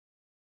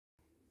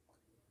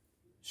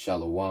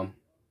Shalom.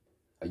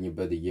 I'm your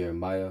brother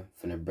Jeremiah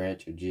from the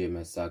branch of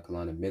GMS South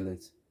Carolina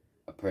Midlands.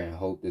 I pray and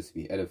hope this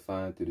will be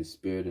edifying through the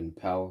spirit and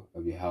power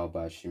of Yahawah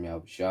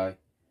Yahawashi.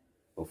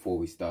 Before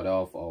we start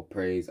off, all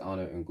praise,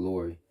 honor, and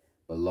glory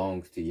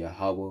belongs to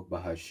Yahawah,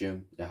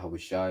 Bahasham,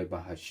 Yahawashi,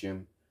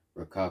 Bahasham,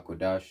 Rakah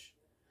Kodash,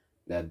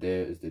 that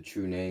there is the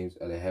true names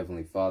of the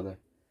Heavenly Father,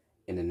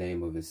 in the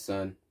name of His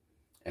Son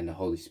and the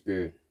Holy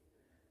Spirit.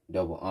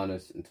 Double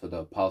honors unto the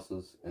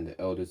apostles and the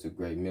elders of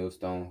Great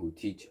Millstone who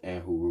teach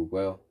and who rule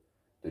well,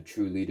 the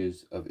true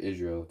leaders of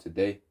Israel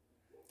today.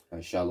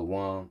 And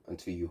shalom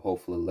unto you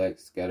hopeful elect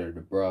scattered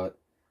abroad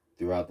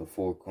throughout the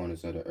four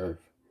corners of the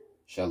earth.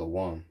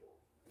 Shalom.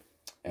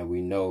 And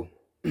we know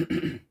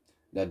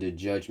that the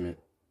judgment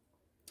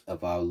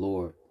of our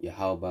Lord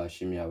Yahawah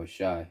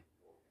Yahawashi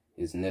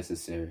is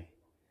necessary.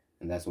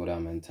 And that's what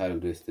I'm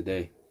entitled this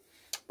today.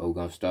 But we're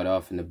going to start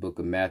off in the book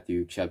of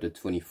Matthew chapter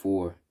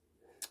 24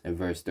 and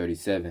verse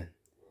 37.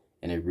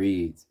 And it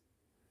reads,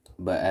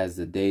 "But as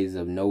the days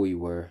of Noe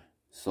were,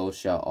 so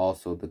shall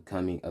also the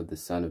coming of the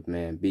Son of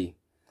Man be."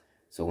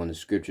 So when the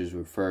scriptures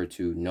refer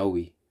to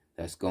Noe,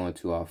 that's going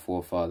to our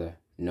forefather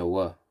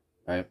Noah,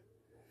 right?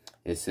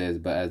 It says,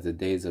 "But as the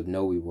days of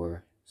Noe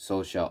were,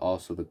 so shall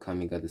also the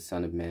coming of the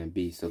Son of Man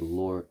be." So the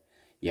Lord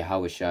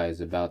Yahawashi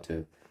is about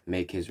to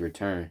make his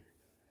return.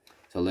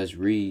 So let's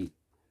read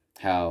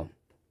how,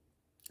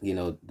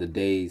 the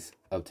days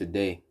of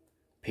today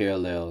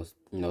parallels,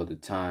 the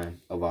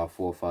time of our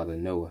forefather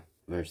Noah.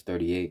 Verse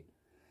 38,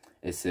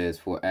 it says,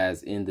 "For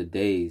as in the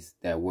days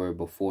that were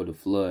before the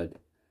flood,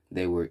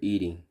 they were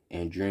eating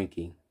and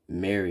drinking,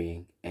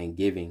 marrying and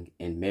giving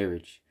in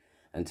marriage,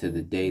 until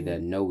the day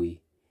that Noah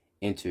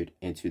entered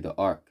into the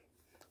ark."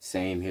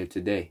 Same here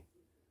today.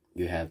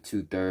 You have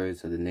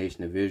 2/3 of the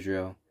nation of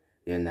Israel.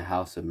 They're in the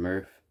house of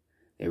mirth.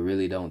 They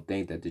really don't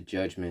think that the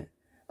judgment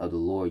of the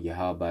Lord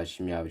Yahawah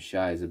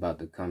Yahawashi is about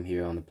to come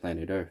here on the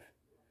planet Earth.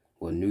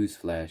 Well,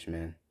 newsflash,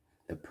 man.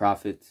 The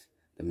prophets,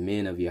 the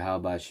men of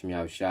Yahawah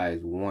Yahawashi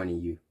is warning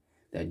you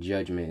that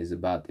judgment is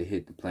about to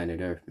hit the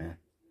planet Earth, man.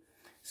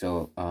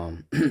 So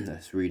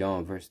let's read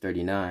on, verse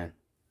 39.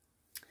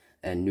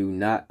 "And knew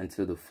not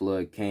until the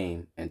flood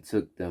came and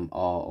took them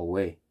all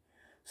away.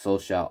 So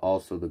shall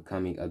also the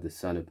coming of the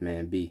Son of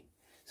Man be."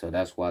 So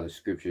that's why the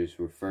scriptures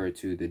refer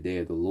to the day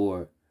of the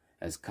Lord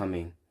as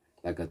coming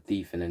like a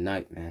thief in the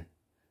night, man.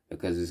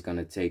 Because it's going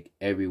to take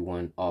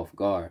everyone off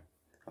guard,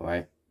 all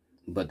right?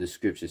 But the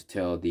scriptures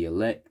tell the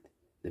elect,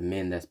 the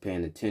men that's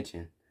paying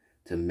attention,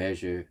 to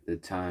measure the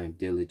time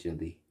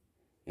diligently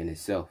in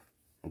itself,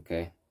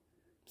 okay?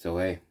 So,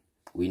 hey,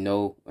 we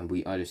know and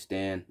we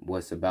understand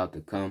what's about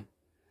to come,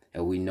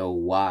 and we know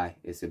why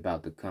it's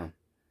about to come.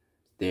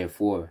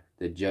 Therefore,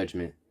 the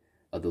judgment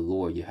of the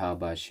Lord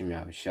Yahawah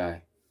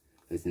Yahawashi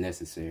is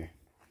necessary.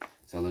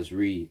 So let's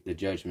read the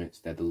judgments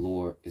that the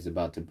Lord is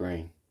about to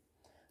bring.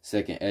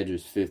 2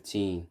 Esdras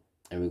 15,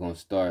 and we're going to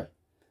start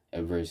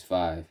at verse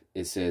 5.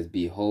 It says,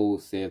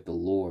 "Behold, saith the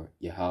Lord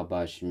Yahawah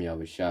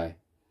Yahawashi,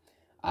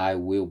 I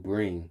will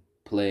bring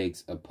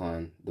plagues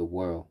upon the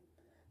world."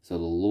 So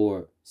the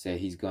Lord said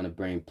he's going to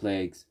bring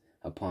plagues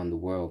upon the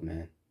world,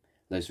 man.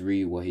 Let's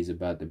read what he's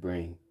about to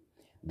bring.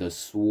 "The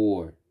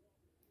sword,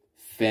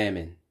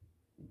 famine,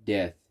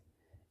 death,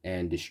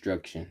 and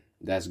destruction."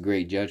 That's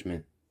great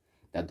judgment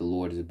that the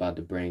Lord is about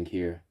to bring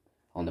here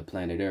on the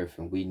planet Earth.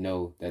 And we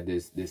know that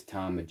this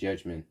time of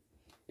judgment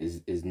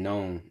is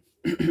known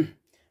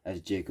as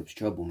Jacob's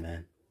trouble,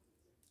 man.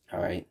 All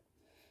right.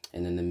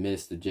 And in the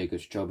midst of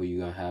Jacob's trouble, you're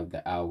going to have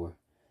the hour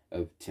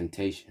of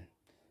temptation,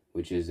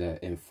 which is an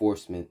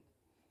enforcement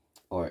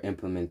or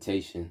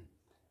implementation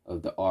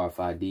of the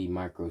RFID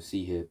micro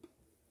C-hip,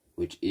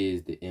 which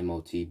is the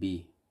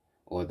MOTB,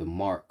 or the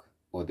mark,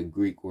 or the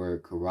Greek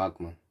word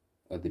charagma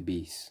of the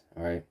beast.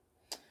 All right.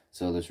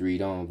 So let's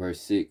read on.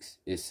 Verse 6.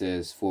 It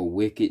says, "For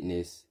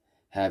wickedness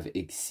have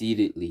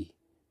exceedingly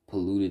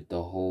polluted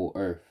the whole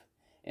earth,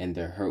 and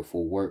their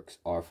hurtful works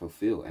are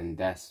fulfilled." And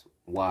that's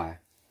why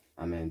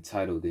I'm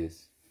entitled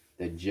this,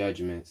 "The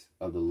judgments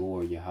of the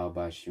Lord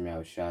Yahawah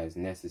Yahawashi is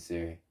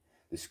necessary."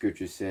 The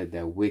scripture said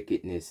that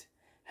wickedness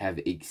have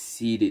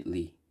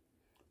exceedingly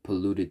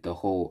polluted the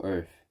whole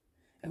earth.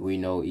 And we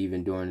know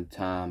even during the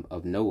time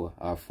of Noah,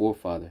 our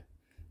forefather,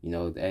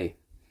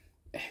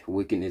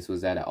 wickedness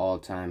was at an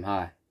all-time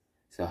high.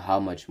 So how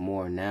much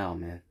more now,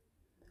 man?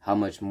 How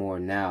much more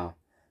now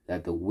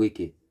that the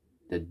wicked,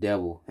 the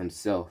devil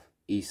himself,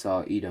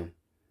 Esau, Edom,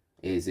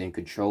 is in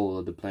control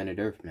of the planet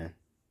Earth, man?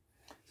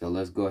 So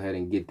let's go ahead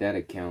and get that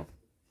account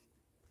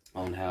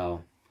on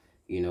how,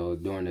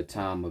 during the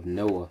time of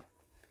Noah,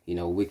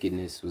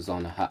 wickedness was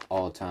on the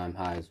all-time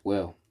high as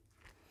well.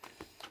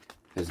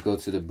 Let's go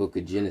to the book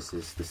of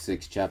Genesis, the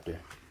 6th chapter.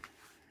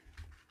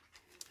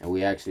 And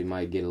we actually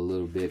might get a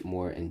little bit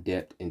more in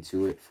depth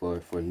into it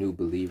for new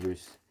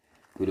believers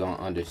who don't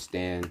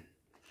understand,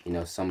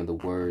 some of the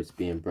words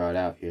being brought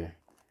out here,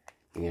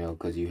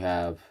 because you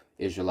have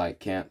Israelite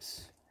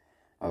camps,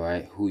 all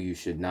right, who you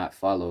should not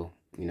follow,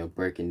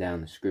 breaking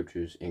down the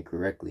scriptures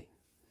incorrectly,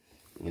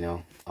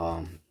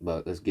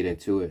 but let's get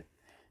into it.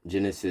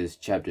 Genesis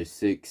chapter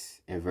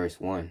 6 and verse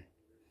 1.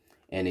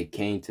 And it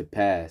came to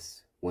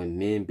pass, when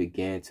men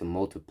began to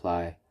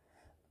multiply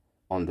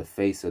on the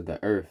face of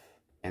the earth,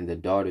 and the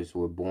daughters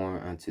were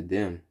born unto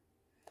them,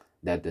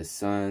 that the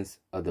sons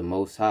of the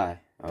Most High,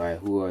 all right,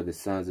 who are the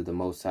sons of the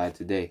Most High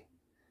today?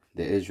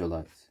 The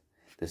Israelites,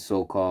 the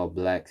so-called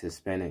blacks,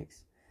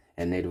 Hispanics,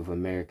 and Native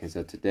Americans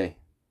of today.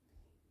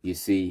 You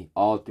see,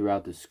 all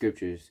throughout the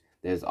scriptures,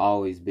 there's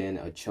always been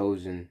a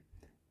chosen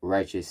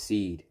righteous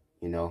seed,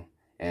 you know,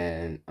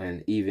 and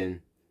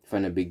even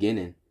from the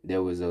beginning,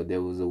 there was a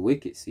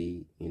wicked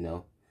seed, you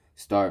know,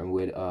 starting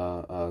with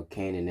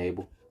Cain and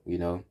Abel, you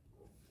know,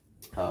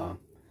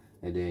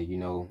 and then, you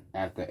know,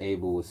 after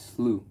Abel was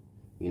slew,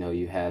 you know,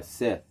 you have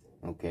Seth.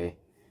 Okay,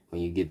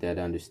 when you get that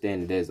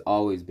understanding, there's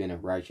always been a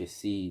righteous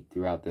seed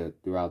throughout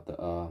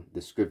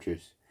the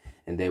scriptures,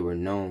 and they were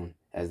known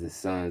as the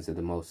sons of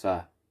the Most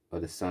High, or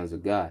the sons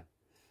of God.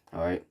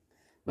 All right,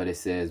 but it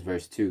says,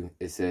 verse 2,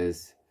 it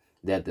says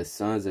that the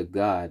sons of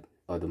God,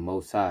 or the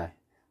Most High,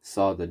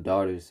 saw the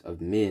daughters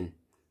of men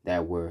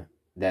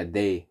that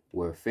they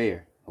were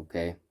fair.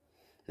 Okay,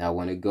 now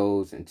when it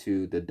goes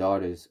into the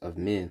daughters of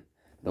men,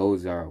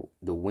 those are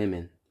the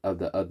women of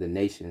the other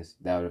nations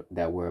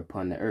that were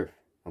upon the earth.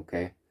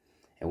 Okay,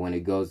 and when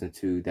it goes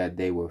into that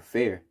they were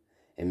fair,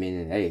 it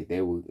meaning, hey,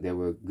 they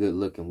were good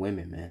looking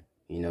women, man.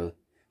 You know,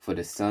 for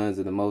the sons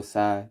of the Most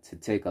High to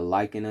take a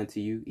liking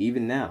unto you,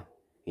 even now,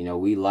 you know,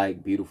 we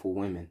like beautiful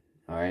women.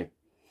 All right,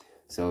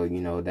 so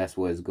you know that's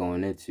what it's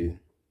going into.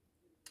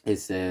 It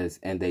says,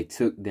 and they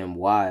took them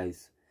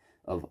wives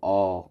of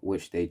all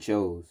which they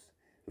chose.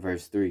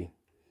 Verse 3,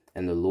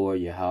 and the Lord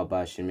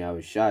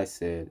Yahawashi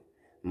said,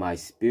 my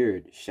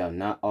spirit shall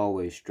not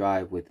always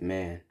strive with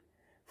man,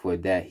 for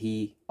that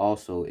he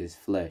also is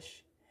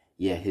flesh,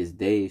 yet his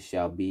days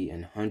shall be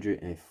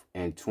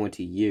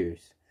 120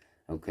 years.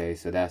 Okay,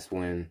 so that's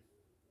when,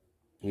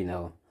 you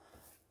know,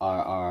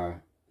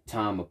 our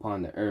time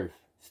upon the earth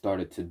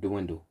started to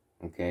dwindle.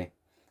 Okay,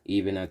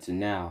 even unto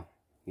now,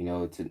 you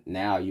know, to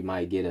now you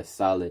might get a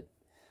solid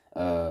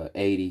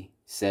 80,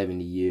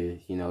 70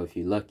 years, you know, if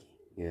you're lucky,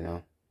 you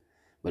know.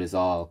 But it's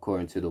all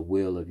according to the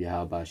will of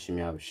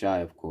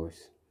Yahawashi, of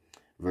course.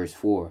 Verse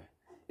 4,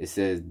 it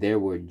says, there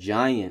were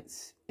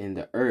giants in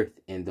the earth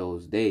in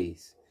those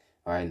days.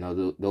 All right,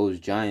 now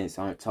those giants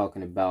aren't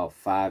talking about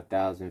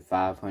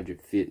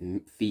 5,500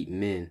 feet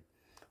men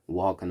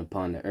walking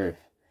upon the earth.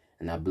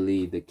 And I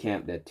believe the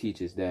camp that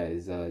teaches that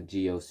is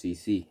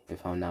GOCC,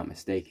 if I'm not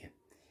mistaken.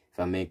 If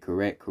I'm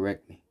incorrect,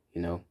 correct me,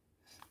 you know.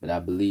 But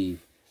I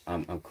believe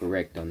I'm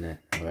correct on that,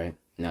 all right?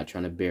 I'm not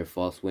trying to bear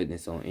false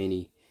witness on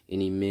any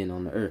men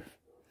on the earth,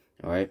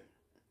 all right?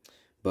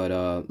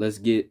 But let's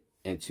get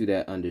into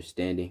that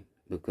understanding,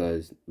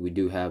 because we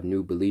do have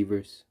new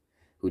believers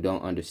who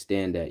don't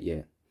understand that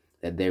yet.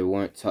 That they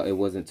weren't it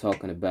wasn't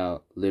talking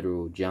about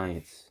literal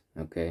giants,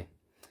 okay?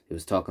 It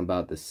was talking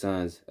about the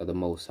sons of the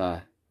Most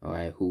High, all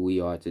right, who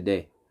we are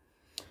today.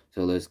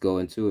 So let's go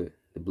into it.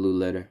 The blue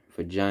letter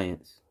for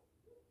giants.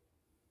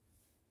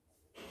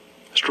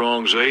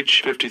 Strong's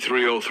H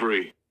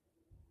 5303.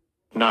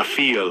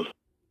 Naphiel.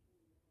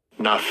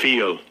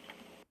 Naphiel,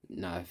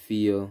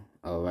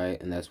 all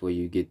right, and that's where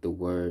you get the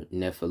word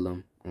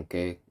Nephilim,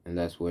 okay? And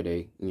that's where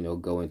they, you know,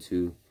 go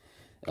into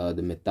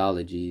the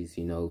mythologies,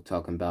 you know,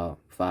 talking about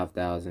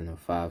 5,000 or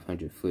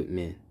 500 foot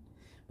men.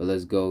 But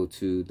let's go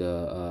to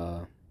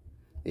the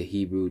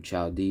Hebrew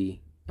Chaldee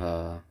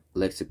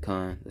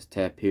lexicon. Let's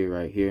tap here,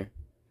 right here,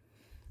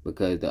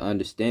 because the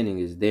understanding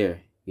is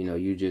there. You know,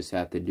 you just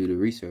have to do the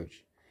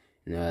research.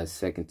 You know, as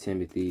 2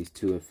 Timothy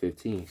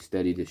 2:15,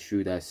 study to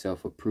shew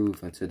thyself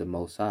approved unto the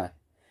Most High.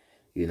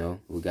 You know,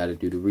 we got to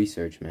do the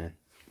research, man.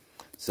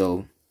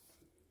 So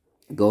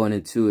going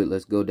into it,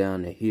 let's go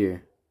down to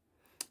here.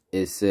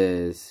 It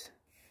says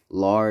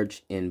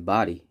large in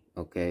body,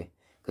 okay?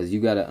 Because you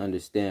got to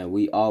understand,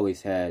 we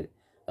always had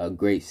a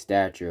great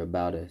stature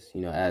about us, you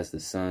know, as the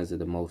sons of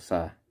the Most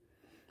High.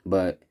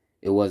 But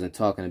it wasn't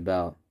talking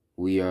about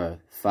we are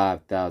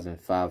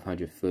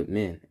 5,500 foot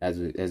men, as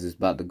it's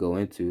about to go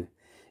into.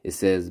 It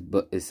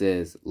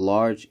says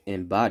large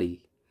in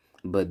body,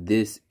 but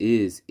this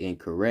is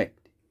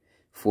incorrect.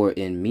 For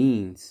it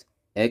means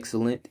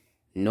excellent,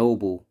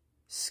 noble,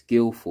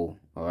 skillful,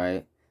 all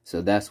right?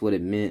 So that's what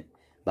it meant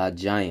by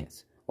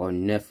giants or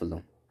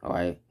Nephilim, all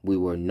right? We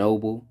were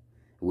noble,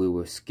 we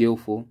were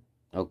skillful,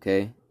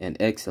 okay, and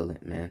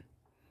excellent, man.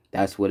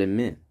 That's what it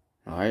meant,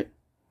 all right?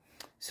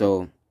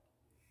 So,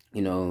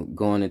 you know,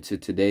 going into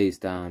today's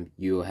time,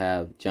 you'll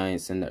have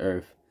giants in the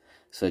earth,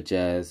 such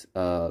as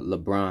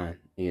LeBron,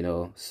 you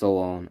know, so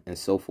on and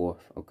so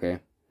forth, okay?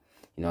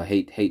 You know,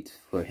 hate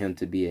for him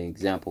to be an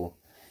example,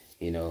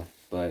 you know,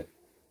 but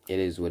it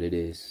is what it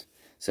is.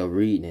 So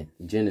reading it,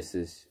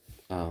 Genesis,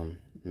 let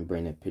me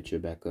bring that picture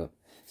back up.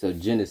 So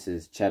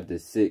Genesis chapter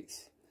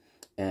 6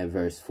 and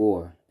verse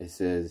 4, it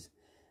says,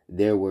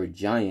 there were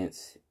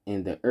giants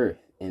in the earth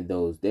in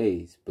those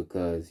days,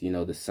 because, you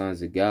know, the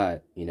sons of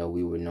God, you know,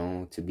 we were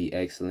known to be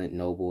excellent,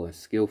 noble, and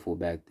skillful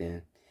back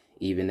then,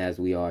 even as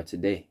we are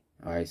today.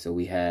 All right, so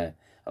we had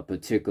a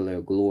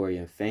particular glory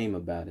and fame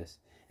about us,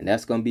 and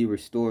that's going to be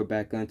restored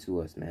back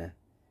unto us, man.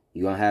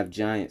 You're going to have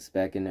giants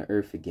back in the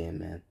earth again,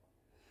 man.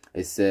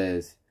 It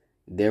says,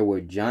 there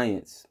were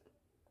giants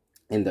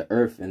in the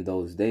earth in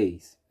those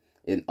days.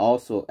 And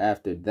also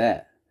after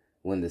that,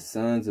 when the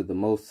sons of the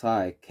Most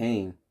High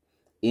came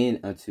in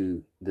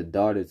unto the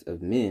daughters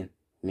of men,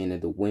 meaning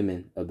the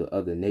women of the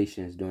other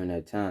nations during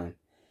that time,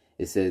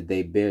 it says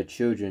they bare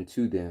children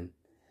to them.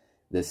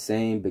 The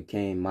same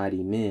became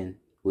mighty men,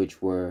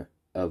 which were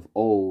of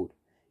old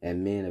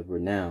and men of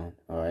renown.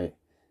 All right.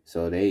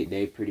 So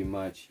they pretty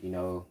much, you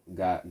know,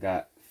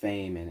 got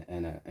fame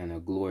and a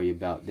glory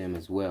about them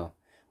as well,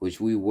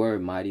 which we were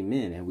mighty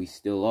men and we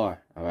still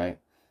are. All right.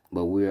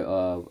 But we're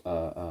of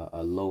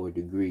a lower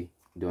degree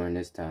during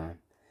this time,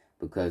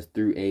 because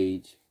through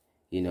age,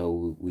 you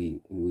know,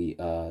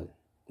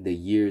 the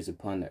years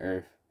upon the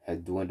earth has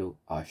dwindled.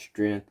 Our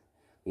strength,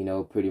 you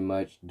know, pretty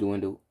much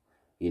dwindled,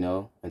 you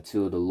know,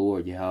 until the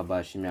Lord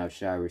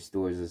Yahawashi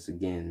restores us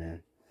again,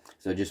 man.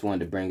 So just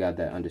wanted to bring out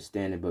that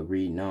understanding. But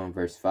reading on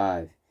verse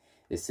 5,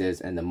 it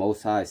says, and the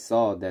Most High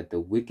saw that the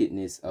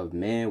wickedness of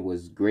man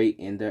was great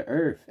in the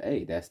earth.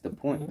 Hey, that's the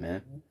point,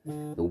 man.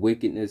 The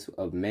wickedness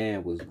of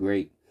man was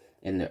great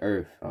in the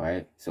earth. All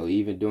right. So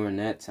even during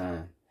that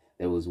time,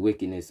 there was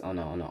wickedness on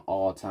an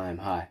all-time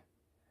high.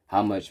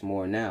 How much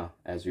more now,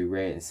 as we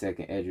read in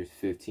 2 Esdras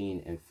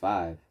 15 and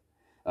 5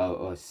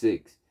 or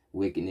 6,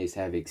 wickedness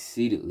have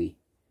exceedingly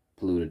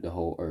polluted the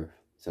whole earth.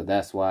 So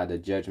that's why the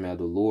judgment of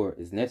the Lord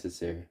is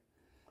necessary.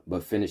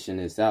 But finishing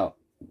this out,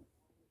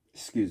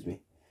 excuse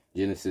me,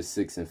 Genesis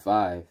 6 and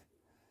 5,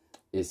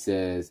 it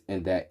says,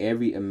 and that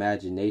every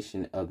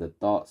imagination of the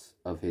thoughts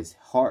of his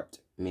heart,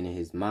 meaning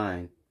his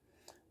mind,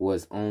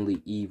 was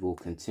only evil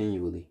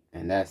continually.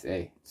 And that's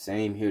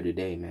same here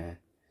today, man.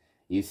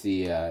 You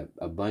see a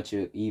bunch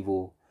of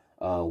evil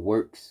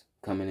works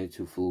coming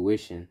into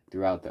fruition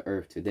throughout the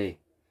earth today,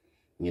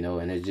 you know,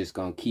 and it's just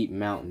going to keep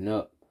mounting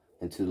up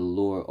until the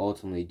Lord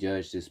ultimately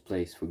judge this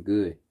place for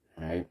good.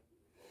 All right.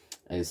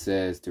 And it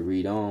says, to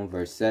read on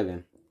verse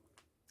 7,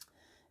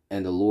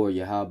 and the Lord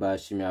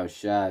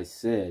Yahawashi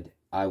said,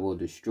 I will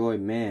destroy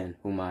man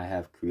whom I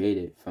have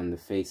created from the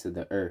face of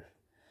the earth,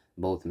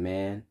 both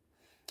man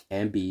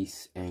and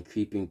beasts and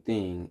creeping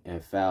thing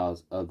and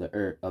fowls of the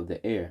earth of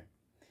the air.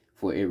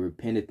 For it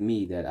repenteth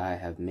me that I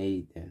have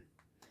made them.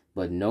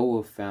 But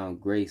Noah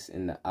found grace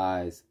in the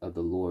eyes of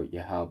the Lord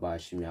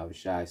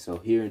Yahawashi. So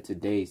here in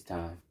today's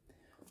time,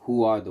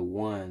 who are the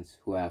ones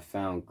who have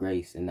found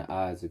grace in the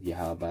eyes of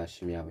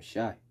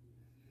Yahawashi?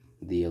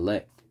 The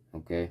elect,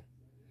 okay?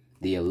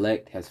 The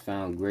elect has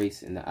found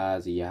grace in the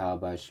eyes of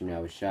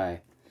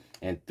Yahawashi,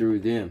 and through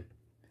them,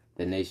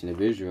 the nation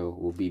of Israel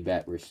will be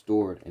back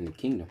restored in the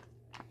kingdom.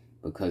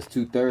 Because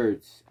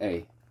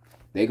 2/3,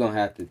 they're going to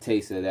have to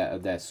taste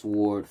of that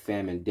sword,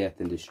 famine, death,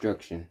 and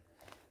destruction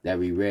that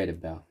we read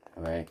about,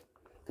 all right?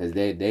 Because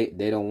they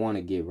don't want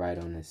to get right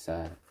on this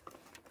side.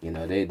 You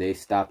know, they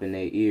stopping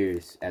their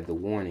ears at the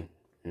warning,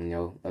 you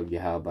know, of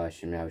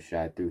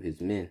Yahawashi through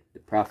his men, the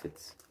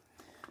prophets.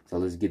 So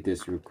let's get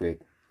this real quick.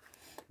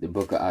 The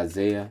book of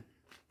Isaiah,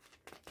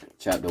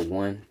 chapter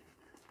 1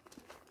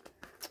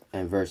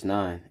 and verse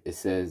 9, it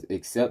says,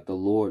 except the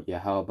Lord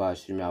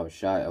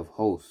Yahawashi of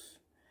hosts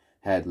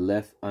had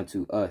left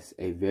unto us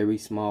a very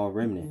small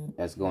remnant,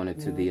 that's going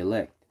into the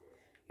elect,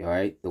 all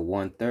right, the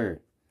 1/3,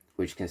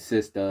 which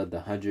consists of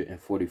the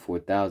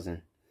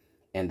 144,000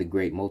 and the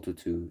great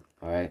multitude,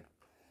 all right.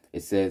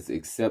 It says,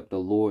 except the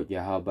Lord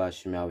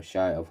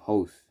Yahawashi of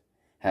hosts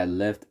had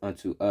left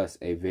unto us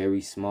a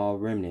very small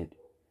remnant,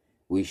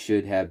 we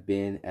should have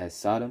been as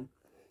Sodom,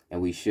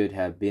 and we should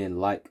have been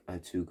like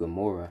unto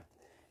Gomorrah.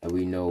 And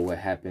we know what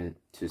happened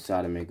to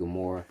Sodom and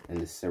Gomorrah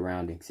and the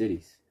surrounding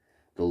cities.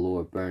 The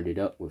Lord burned it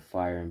up with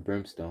fire and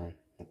brimstone,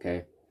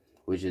 okay,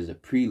 which is a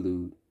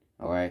prelude,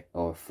 all right,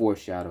 or a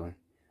foreshadowing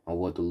on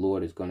what the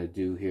Lord is going to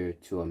do here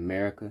to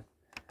America,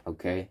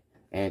 okay,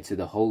 and to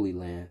the Holy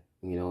Land,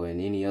 you know,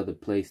 and any other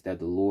place that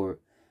the Lord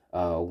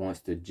wants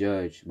to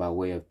judge by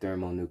way of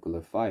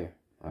thermonuclear fire,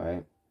 all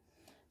right.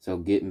 So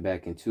getting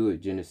back into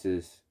it,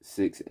 Genesis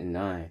 6 and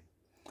 9,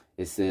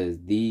 it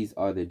says, these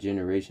are the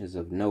generations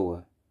of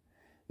Noah.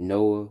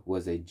 Noah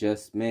was a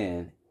just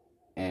man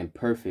and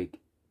perfect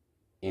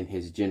in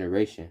his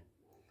generation,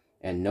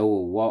 and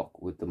Noah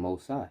walked with the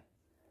Most High,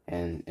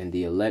 and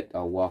the elect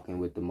are walking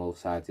with the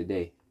Most High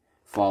today,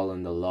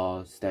 following the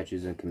laws,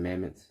 statutes, and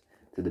commandments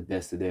to the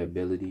best of their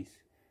abilities.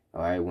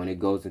 All right, when it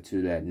goes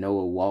into that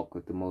Noah walked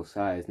with the Most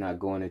High, it's not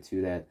going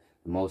into that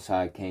the Most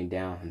High came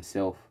down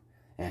himself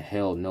and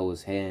held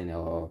Noah's hand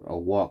or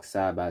walked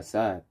side by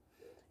side.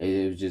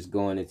 It was just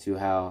going into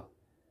how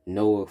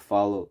Noah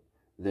followed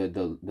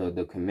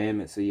the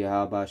commandments of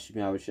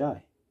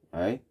Yahawashi.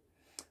 All right.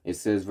 It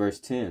says, verse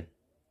 10,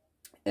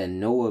 and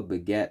Noah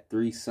begat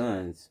 3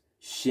 sons,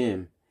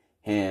 Shem,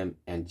 Ham,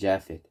 and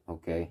Japheth.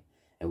 Okay.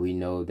 And we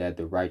know that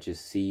the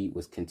righteous seed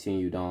was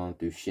continued on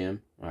through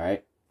Shem. All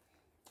right.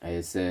 And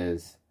it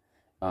says,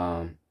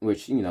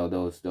 which, you know,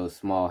 those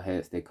small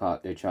heads, they try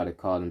to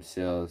call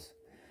themselves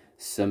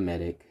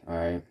Semitic. All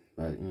right.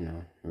 But, you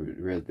know,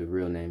 the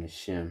real name is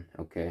Shem.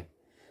 Okay.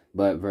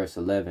 But verse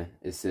 11,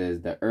 it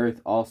says, the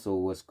earth also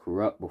was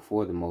corrupt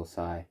before the Most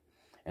High,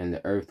 and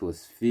the earth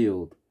was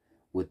filled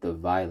with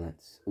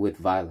violence,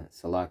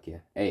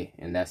 Salakia. Hey,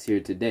 and that's here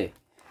today.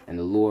 And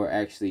the Lord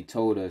actually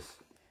told us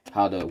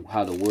how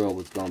the world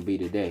was going to be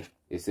today.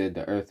 It said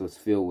the earth was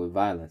filled with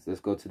violence.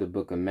 Let's go to the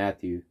book of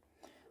Matthew,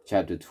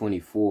 chapter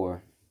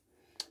 24,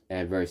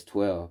 and verse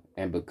 12.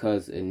 And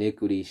because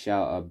iniquity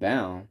shall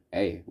abound,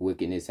 hey,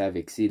 wickedness have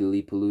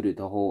exceedingly polluted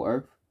the whole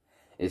earth.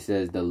 It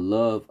says the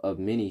love of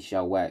many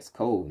shall wax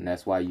cold. And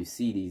that's why you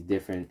see these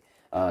different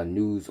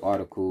news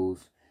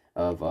articles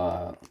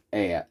of,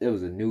 hey, there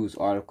was a news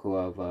article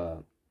of,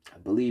 I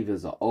believe it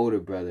was an older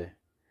brother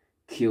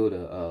killed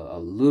a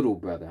little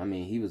brother. I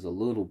mean, he was a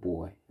little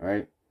boy,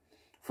 right?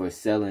 For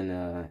selling,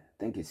 I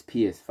think it's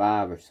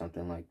PS5 or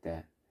something like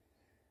that.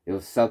 It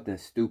was something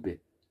stupid,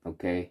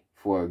 okay,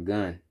 for a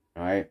gun,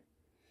 all right?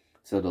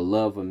 So the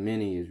love of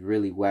many is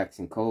really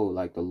waxing cold,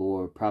 like the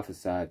Lord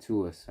prophesied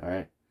to us, all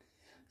right?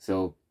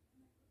 So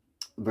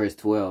verse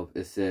 12,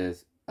 it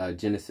says,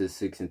 Genesis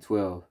 6 and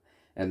 12,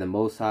 and the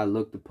Most High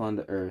looked upon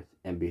the earth,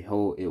 and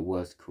behold, it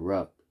was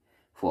corrupt,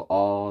 for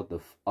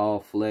all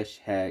flesh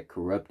had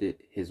corrupted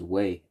his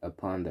way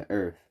upon the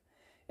earth.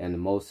 And the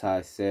Most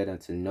High said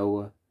unto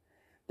Noah,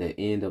 the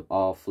end of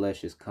all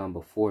flesh is come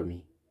before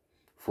me,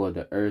 for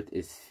the earth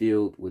is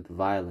filled with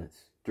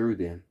violence through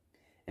them,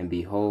 and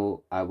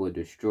behold, I will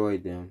destroy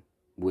them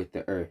with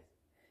the earth.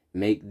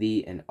 Make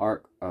thee an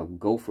ark of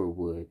gopher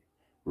wood.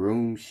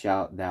 Room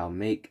shalt thou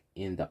make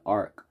in the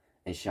ark,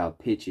 and shalt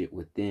pitch it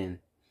within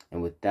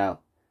and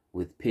without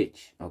with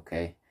pitch.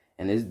 Okay,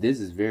 and this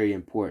is very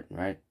important,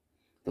 right?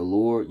 The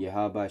Lord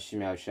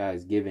Yahawashi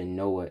is giving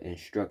Noah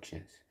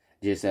instructions,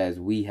 just as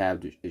we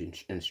have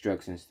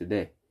instructions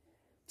today,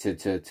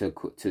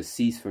 to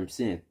cease from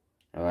sin,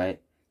 all right,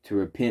 to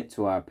repent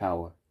to our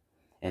power,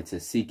 and to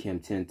seek Him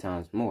 10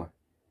 times more.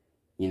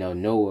 You know,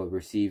 Noah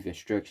received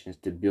instructions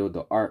to build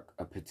the ark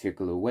a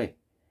particular way.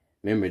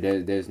 Remember,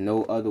 there's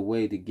no other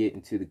way to get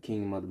into the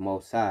kingdom of the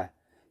Most High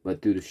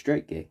but through the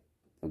straight gate,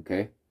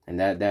 okay? And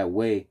that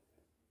way,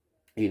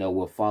 you know,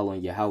 we're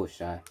following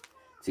Yahawashi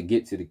to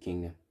get to the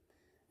kingdom.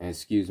 And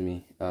excuse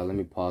me, let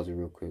me pause it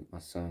real quick. My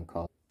son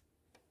called.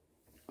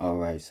 All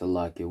right,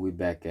 Salakia, we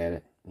back at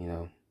it. You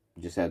know,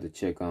 just had to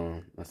check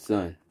on my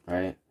son,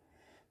 right?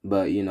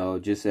 But, you know,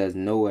 just as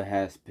Noah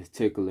has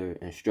particular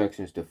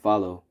instructions to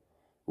follow,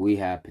 we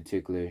have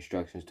particular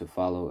instructions to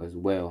follow as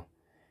well.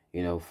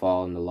 You know,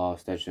 following the law,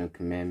 statutes, and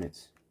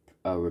commandments,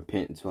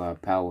 repenting to our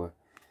power,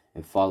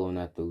 and following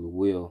after the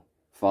will,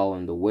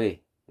 following the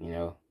way, you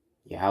know,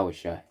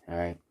 Yahawashi, all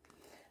right?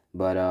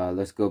 But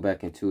let's go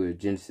back into it.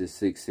 Genesis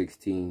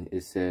 6:16,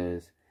 it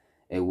says,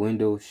 a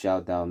window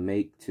shalt thou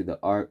make to the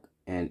ark,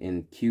 and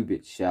in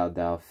cubits shalt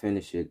thou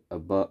finish it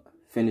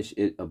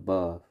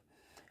above,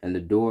 and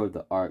the door of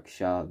the ark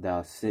shalt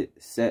thou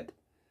set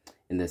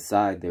in the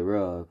side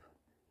thereof,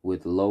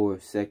 with lower,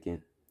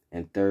 second,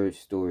 and third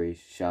stories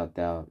shalt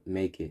thou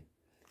make it.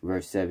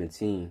 Verse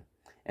 17,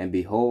 and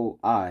behold,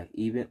 I,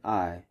 even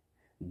I,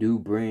 do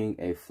bring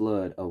a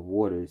flood of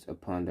waters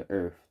upon the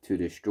earth, to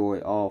destroy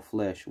all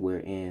flesh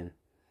wherein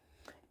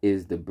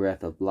is the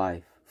breath of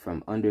life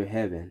from under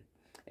heaven,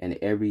 and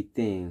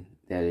everything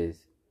that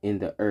is in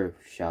the earth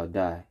shall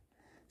die.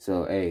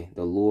 So, hey,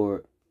 the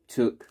Lord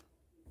took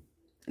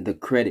the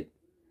credit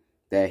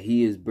that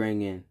He is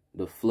bringing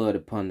the flood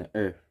upon the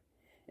earth.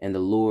 And the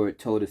Lord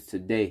told us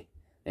today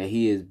that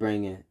He is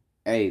bringing,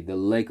 hey, the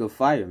lake of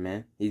fire,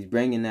 man. He's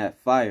bringing that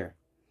fire,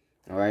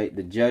 all right?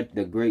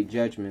 The great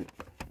judgment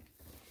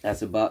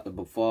that's about to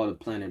befall the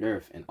planet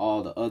Earth, and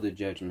all the other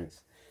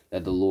judgments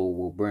that the Lord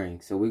will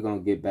bring. So we're going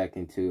to get back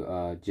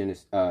into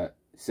Genesis,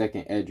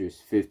 2nd Esdras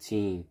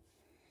 15,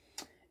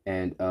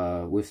 and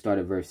we'll start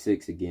at verse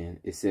 6 again.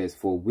 It says,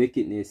 for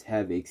wickedness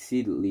have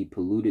exceedingly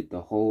polluted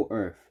the whole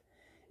earth,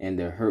 and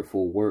their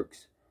hurtful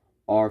works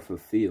are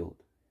fulfilled.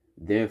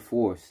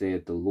 Therefore,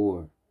 saith the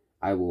Lord,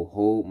 I will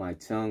hold my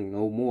tongue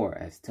no more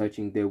as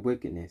touching their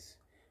wickedness,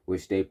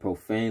 which they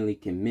profanely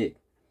commit,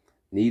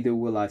 neither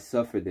will I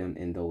suffer them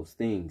in those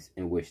things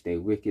in which they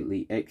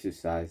wickedly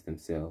exercise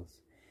themselves.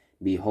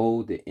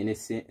 Behold, the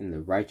innocent and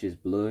the righteous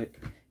blood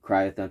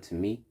crieth unto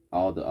me,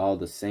 all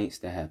the saints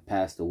that have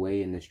passed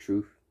away in this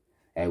truth.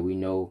 And we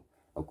know,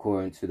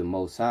 according to the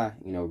Most High,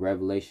 you know,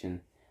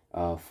 Revelation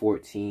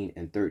 14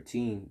 and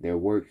 13, their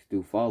works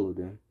do follow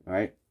them,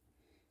 right?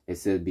 It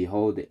says,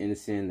 behold, the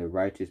innocent and the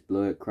righteous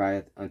blood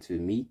crieth unto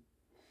me.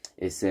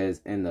 It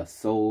says, and the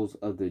souls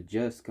of the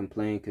just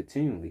complain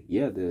continually.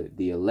 Yeah,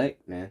 the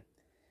elect, man,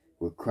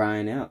 we're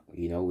crying out.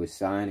 You know, we're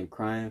sighing and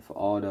crying for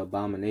all the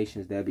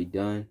abominations that be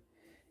done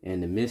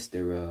in the midst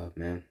thereof,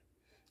 man.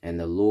 And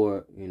the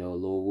Lord, you know,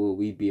 Lord, will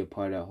we be a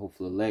part of that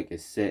hopeful elect,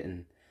 is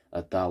setting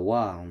a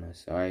Yahawah on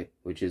us, all right,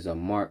 which is a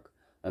mark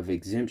of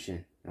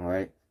exemption, all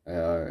right,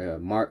 a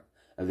mark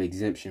of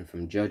exemption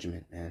from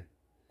judgment, man.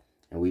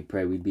 And we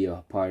pray we be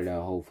a part of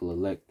that hopeful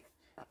elect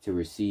to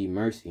receive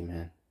mercy,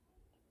 man.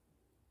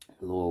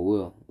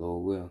 Lord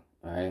will,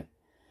 all right.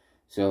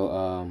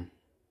 So,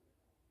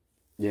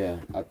 yeah,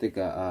 I think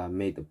I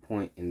made the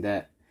point in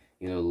that,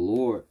 you know, the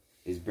Lord,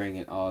 is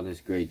bringing all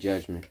this great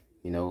judgment,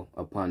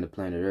 upon the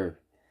planet Earth.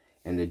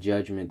 And the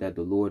judgment that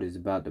the Lord is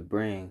about to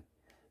bring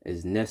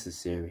is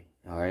necessary,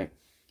 all right?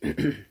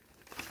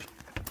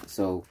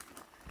 So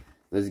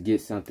let's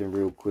get something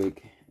real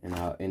quick, and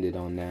I'll end it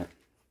on that.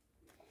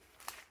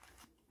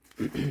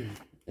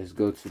 Let's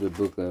go to the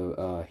book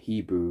of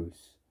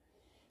Hebrews,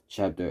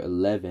 chapter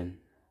 11,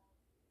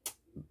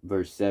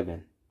 verse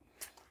 7.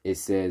 It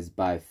says,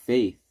 by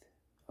faith,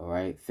 all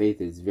right? Faith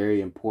is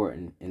very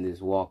important in this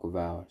walk of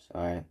ours,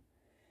 all right?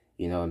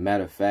 A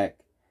matter of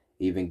fact,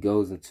 even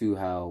goes into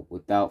how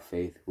without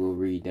faith, we'll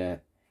read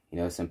that,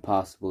 it's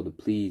impossible to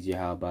please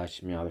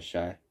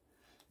Yahawashi.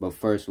 But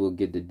first, we'll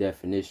get the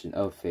definition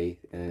of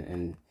faith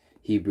in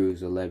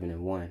Hebrews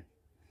 11:1.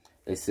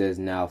 It says,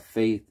 now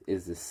faith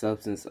is the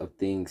substance of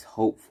things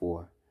hoped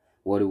for.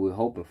 What are we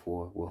hoping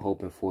for? We're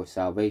hoping for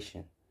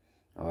salvation.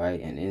 All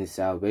right. And in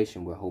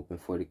salvation, we're hoping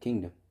for the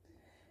kingdom.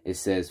 It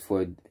says,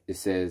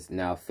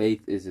 now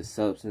faith is the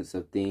substance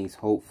of things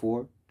hoped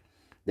for,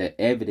 the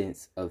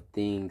evidence of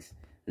things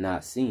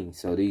not seen.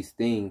 So these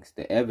things,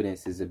 the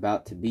evidence is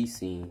about to be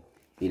seen,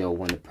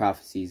 when the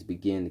prophecies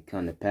begin to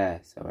come to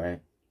pass. All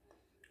right.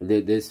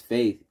 This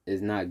faith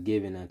is not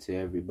given unto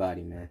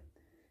everybody, man.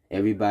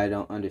 Everybody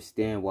don't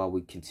understand why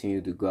we continue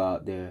to go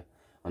out there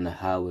on the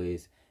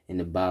highways and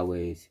the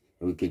byways,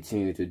 and we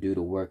continue to do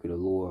the work of the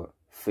Lord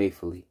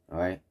faithfully, all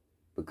right?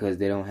 Because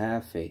they don't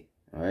have faith,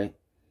 all right?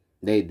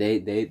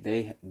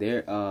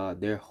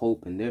 Their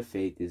hope and their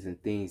faith is in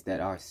things that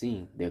are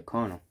seen. They're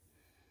carnal.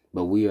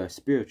 But we are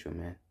spiritual,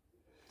 man.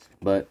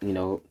 But,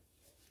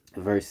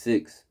 verse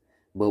 6,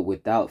 but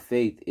without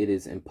faith it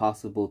is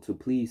impossible to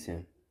please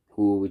him.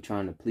 Who are we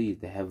trying to please?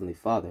 The Heavenly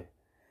Father.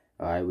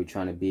 All right, we're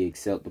trying to be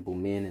acceptable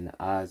men in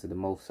the eyes of the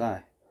Most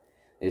High.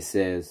 It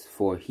says,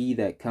 for he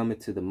that cometh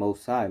to the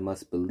Most High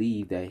must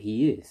believe that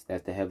he is.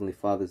 That's the Heavenly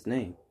Father's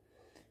name.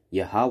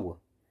 Yahawah.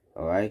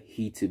 All right,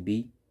 he to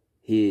be,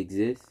 he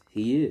exists,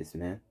 he is,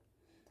 man.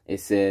 It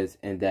says,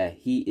 and that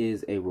he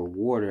is a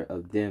rewarder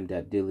of them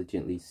that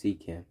diligently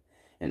seek him.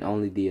 And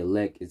only the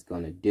elect is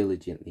going to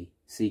diligently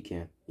seek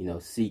him.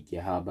 Seek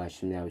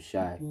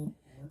Yahawashi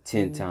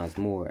 10 times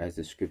more, as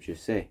the scriptures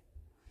say.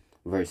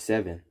 Verse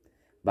 7.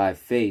 By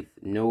faith,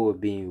 Noah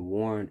being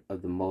warned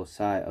of the Most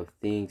High of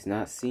things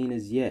not seen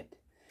as yet.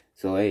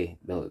 So,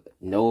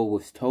 Noah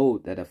was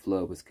told that a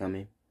flood was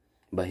coming,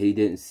 but he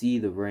didn't see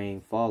the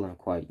rain falling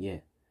quite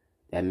yet.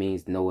 That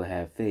means Noah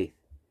had faith.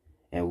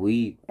 And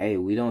we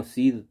don't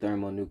see the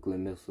thermonuclear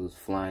missiles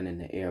flying in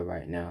the air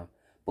right now,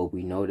 but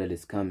we know that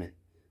it's coming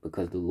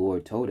because the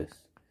Lord told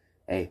us.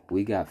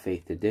 We got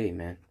faith today,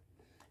 man.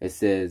 It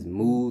says,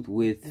 moved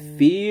with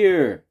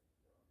fear.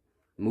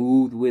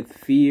 Moved with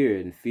fear,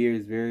 and fear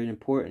is very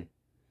important.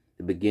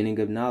 The beginning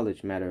of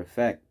knowledge, matter of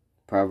fact,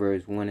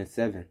 Proverbs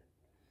 1:7.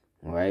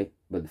 All right,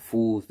 but the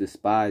fools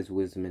despise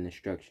wisdom and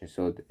instruction.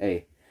 So,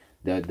 the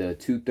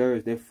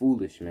 2/3, they're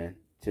foolish, man,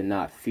 to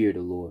not fear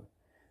the Lord.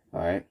 All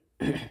right,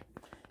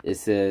 it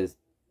says,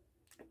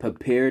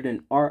 prepared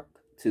an ark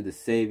to the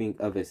saving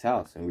of his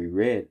house, and we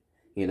read,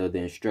 the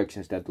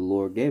instructions that the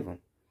Lord gave him,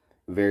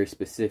 very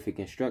specific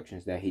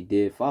instructions that he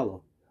did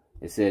follow.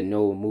 It said,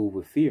 Noah moved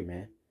with fear,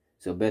 man.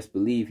 So best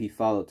believe he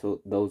followed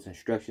those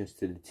instructions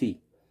to the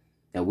T.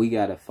 And we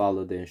got to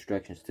follow the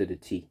instructions to the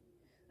T.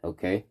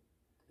 Okay?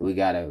 We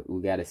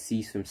gotta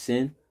cease from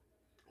sin.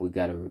 We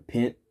got to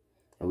repent.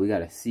 And we got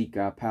to seek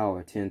our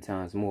power 10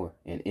 times more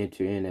and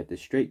enter in at the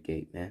straight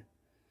gate, man.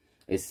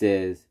 It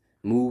says,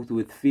 moved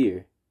with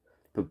fear,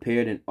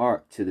 prepared an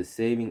ark to the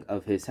saving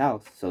of his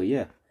house. So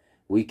yeah,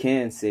 we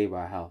can save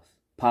our house.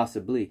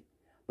 Possibly.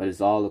 But it's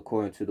all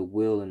according to the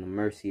will and the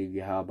mercy of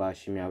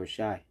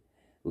Yahawashi.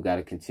 We got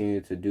to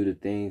continue to do the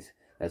things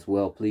that's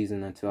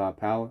well-pleasing unto our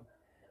power.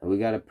 And we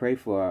got to pray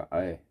for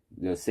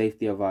the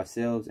safety of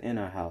ourselves and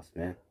our house,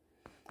 man.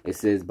 It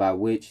says, by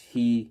which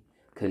he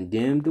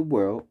condemned the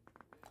world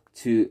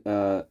to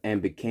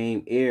and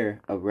became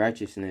heir of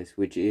righteousness,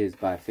 which is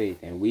by faith.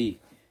 And we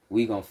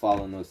going to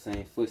follow in those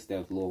same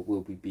footsteps, Lord.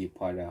 Will we be a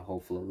part of that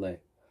hopeful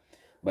elect?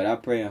 But I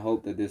pray and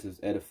hope that this is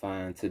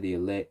edifying to the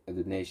elect of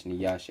the nation of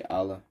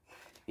Yasha.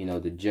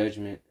 The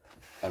judgment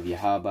of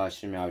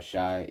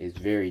Yahawashi is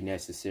very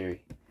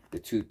necessary. The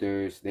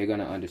 2/3, they're going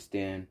to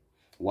understand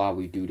why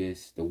we do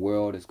this. The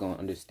world is going to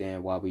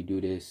understand why we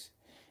do this.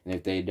 And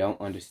if they don't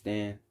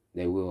understand,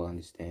 they will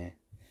understand.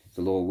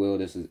 So Lord will,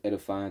 this is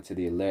edifying to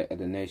the elect of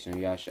the nation of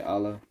Yasha.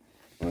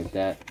 And with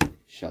that,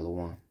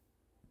 Shalom.